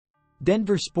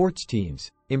Denver sports teams,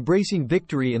 embracing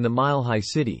victory in the Mile High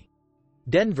City.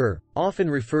 Denver, often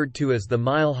referred to as the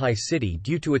Mile High City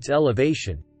due to its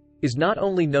elevation, is not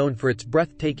only known for its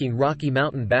breathtaking Rocky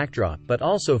Mountain backdrop but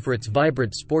also for its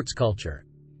vibrant sports culture.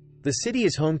 The city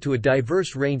is home to a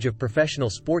diverse range of professional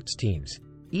sports teams,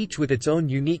 each with its own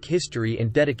unique history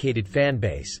and dedicated fan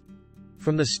base.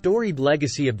 From the storied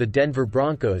legacy of the Denver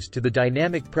Broncos to the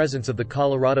dynamic presence of the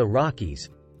Colorado Rockies,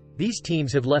 these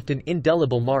teams have left an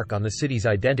indelible mark on the city's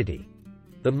identity.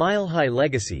 The Mile High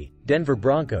Legacy, Denver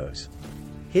Broncos.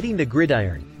 Hitting the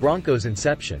gridiron, Broncos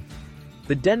inception.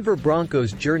 The Denver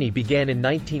Broncos' journey began in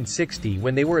 1960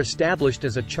 when they were established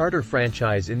as a charter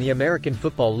franchise in the American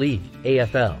Football League,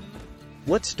 AFL.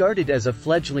 What started as a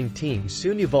fledgling team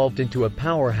soon evolved into a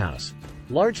powerhouse,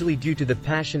 largely due to the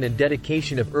passion and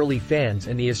dedication of early fans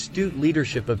and the astute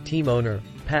leadership of team owner,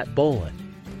 Pat Bowlen.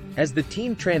 As the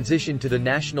team transitioned to the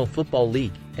National Football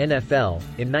League, NFL,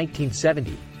 in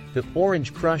 1970, the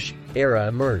Orange Crush era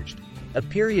emerged, a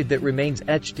period that remains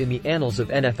etched in the annals of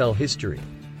NFL history.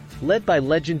 Led by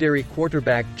legendary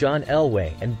quarterback John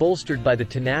Elway and bolstered by the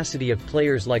tenacity of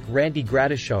players like Randy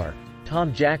Gradishar,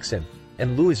 Tom Jackson,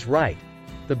 and Louis Wright,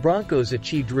 the Broncos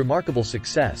achieved remarkable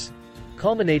success,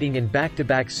 culminating in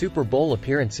back-to-back Super Bowl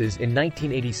appearances in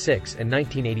 1986 and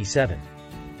 1987.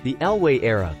 The Elway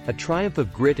era, a triumph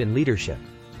of grit and leadership.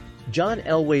 John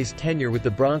Elway's tenure with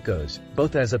the Broncos,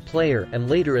 both as a player and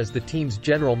later as the team's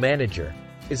general manager,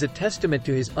 is a testament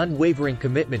to his unwavering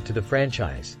commitment to the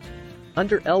franchise.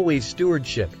 Under Elway's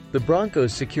stewardship, the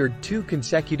Broncos secured 2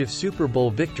 consecutive Super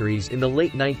Bowl victories in the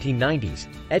late 1990s,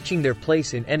 etching their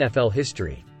place in NFL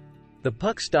history. The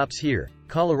puck stops here,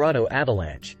 Colorado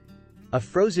Avalanche. A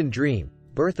frozen dream,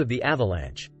 birth of the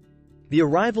Avalanche. The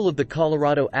arrival of the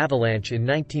Colorado Avalanche in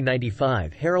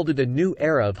 1995 heralded a new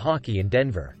era of hockey in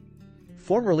Denver.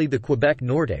 Formerly the Quebec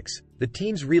Nordics, the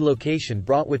team's relocation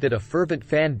brought with it a fervent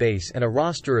fan base and a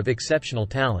roster of exceptional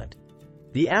talent.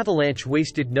 The Avalanche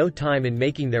wasted no time in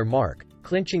making their mark,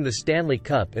 clinching the Stanley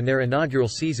Cup in their inaugural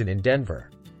season in Denver.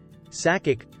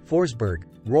 Sakic, Forsberg,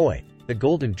 Roy, the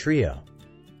Golden Trio.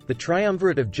 The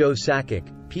triumvirate of Joe Sakic,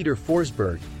 Peter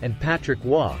Forsberg, and Patrick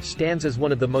Roy stands as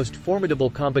one of the most formidable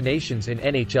combinations in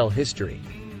NHL history.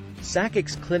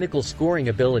 Sakic's clinical scoring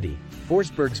ability,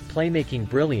 Forsberg's playmaking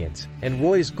brilliance, and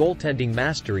Roy's goaltending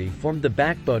mastery formed the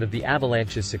backbone of the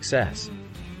Avalanche's success.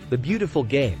 The beautiful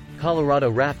game, Colorado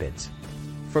Rapids.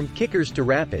 From kickers to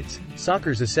rapids,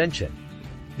 soccer's ascension.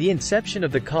 The inception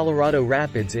of the Colorado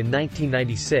Rapids in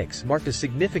 1996 marked a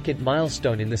significant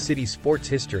milestone in the city's sports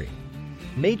history.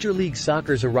 Major League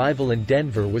Soccer's arrival in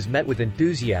Denver was met with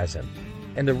enthusiasm,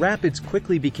 and the Rapids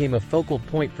quickly became a focal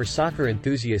point for soccer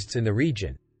enthusiasts in the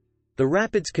region. The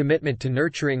Rapids' commitment to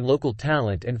nurturing local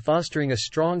talent and fostering a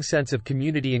strong sense of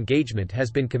community engagement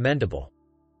has been commendable.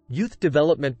 Youth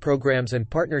development programs and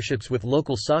partnerships with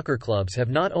local soccer clubs have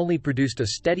not only produced a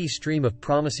steady stream of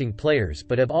promising players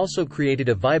but have also created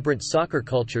a vibrant soccer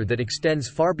culture that extends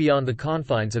far beyond the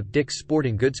confines of Dick's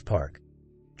Sporting Goods Park.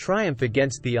 Triumph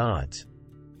against the odds.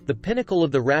 The pinnacle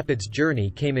of the Rapids' journey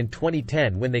came in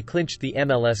 2010 when they clinched the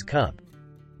MLS Cup.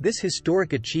 This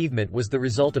historic achievement was the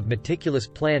result of meticulous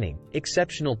planning,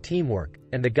 exceptional teamwork,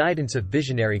 and the guidance of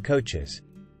visionary coaches.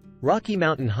 Rocky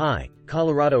Mountain High,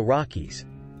 Colorado Rockies.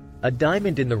 A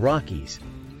diamond in the Rockies.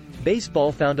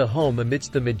 Baseball found a home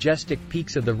amidst the majestic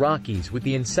peaks of the Rockies with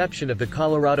the inception of the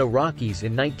Colorado Rockies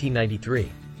in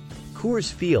 1993.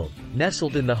 Coors Field,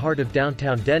 nestled in the heart of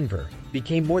downtown Denver,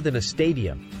 became more than a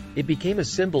stadium. It became a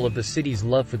symbol of the city's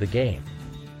love for the game.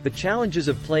 The challenges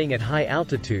of playing at high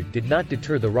altitude did not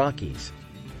deter the Rockies.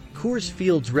 Coors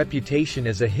Field's reputation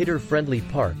as a hitter-friendly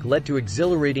park led to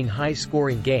exhilarating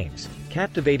high-scoring games,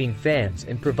 captivating fans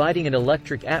and providing an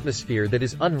electric atmosphere that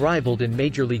is unrivaled in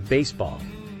Major League Baseball.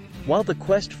 While the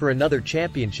quest for another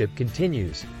championship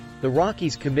continues, the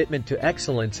Rockies' commitment to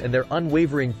excellence and their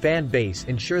unwavering fan base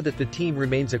ensure that the team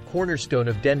remains a cornerstone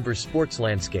of Denver's sports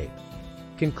landscape.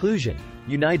 Conclusion: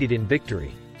 united in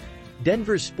victory.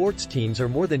 Denver's sports teams are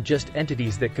more than just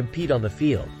entities that compete on the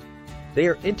field. They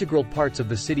are integral parts of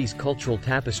the city's cultural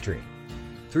tapestry.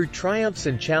 Through triumphs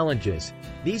and challenges,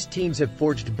 these teams have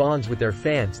forged bonds with their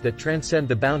fans that transcend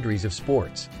the boundaries of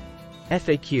sports.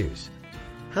 FAQs.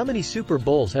 How many Super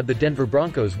Bowls have the Denver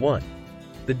Broncos won?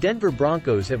 The Denver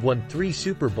Broncos have won 3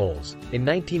 Super Bowls, in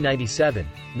 1997,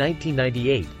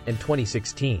 1998, and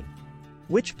 2016.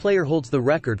 Which player holds the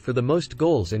record for the most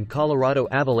goals in Colorado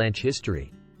Avalanche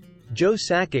history? Joe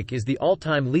Sakic is the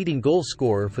all-time leading goal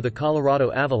scorer for the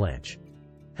Colorado Avalanche.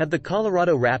 Have the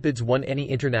Colorado Rapids won any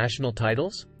international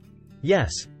titles?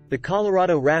 Yes, the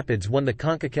Colorado Rapids won the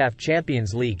CONCACAF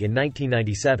Champions League in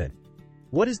 1997.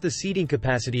 What is the seating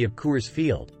capacity of Coors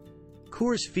Field?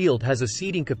 Coors Field has a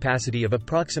seating capacity of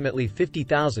approximately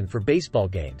 50,000 for baseball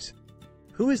games.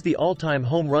 Who is the all-time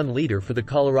home run leader for the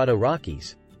Colorado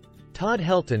Rockies? Todd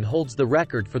Helton holds the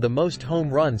record for the most home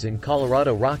runs in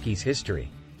Colorado Rockies history.